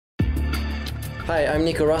Hi, I'm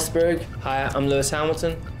Nico Rosberg. Hi, I'm Lewis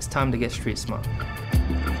Hamilton. It's time to get street smart.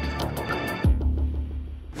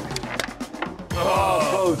 Oh,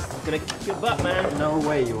 close. I'm gonna kick your butt, man. No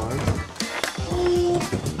way you aren't.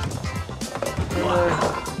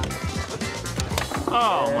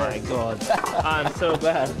 Oh my god. I'm so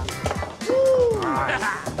bad.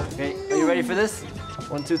 Okay, are you ready for this?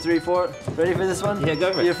 1, 2, 3, 4. Ready for this one? Yeah,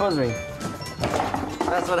 go for it. Your phone's ring.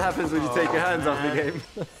 That's what happens when you take your hands off the game.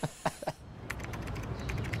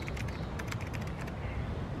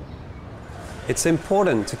 It's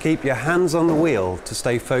important to keep your hands on the wheel to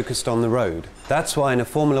stay focused on the road. That's why in a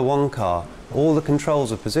Formula One car, all the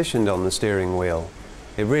controls are positioned on the steering wheel.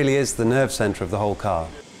 It really is the nerve centre of the whole car.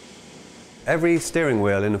 Every steering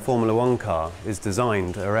wheel in a Formula One car is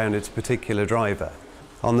designed around its particular driver.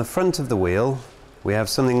 On the front of the wheel, we have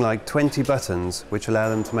something like 20 buttons which allow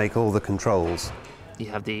them to make all the controls. You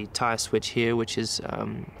have the tyre switch here, which is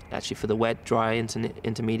actually for the wet, dry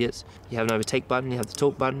intermediates. You have an overtake button, you have the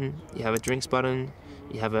torque button, you have a drinks button,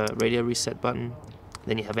 you have a radio reset button,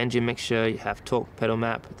 then you have engine mixture, you have torque pedal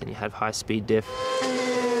map, then you have high-speed diff.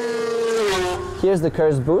 Here's the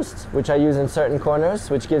Curves boost, which I use in certain corners,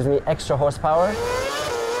 which gives me extra horsepower.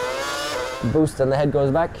 Boost and the head goes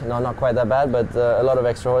back. No, not quite that bad, but a lot of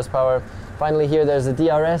extra horsepower. Finally here there's the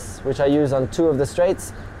DRS, which I use on 2 of the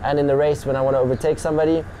straights, and in the race when I want to overtake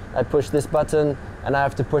somebody, I push this button and I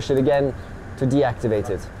have to push it again to deactivate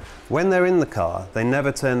it. When they're in the car, they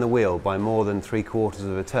never turn the wheel by more than 3/4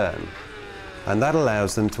 of a turn. And that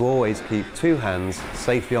allows them to always keep 2 hands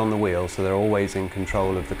safely on the wheel, so they're always in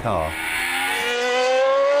control of the car.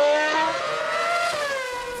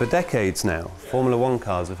 For decades now, Formula One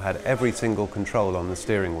cars have had every single control on the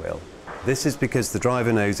steering wheel. This is because the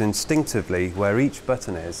driver knows instinctively where each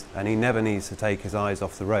button is, and he never needs to take his eyes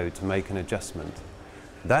off the road to make an adjustment.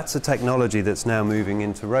 That's a technology that's now moving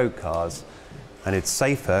into road cars, and it's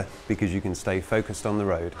safer because you can stay focused on the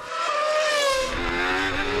road.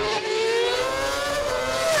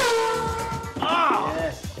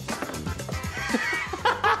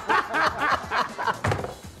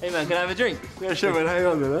 Hey man, can I have a drink? Yeah, sure, man. Hang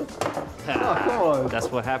on a minute. Oh, come on.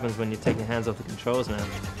 That's what happens when you take your hands off the controls, man.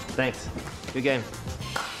 Thanks. Good game.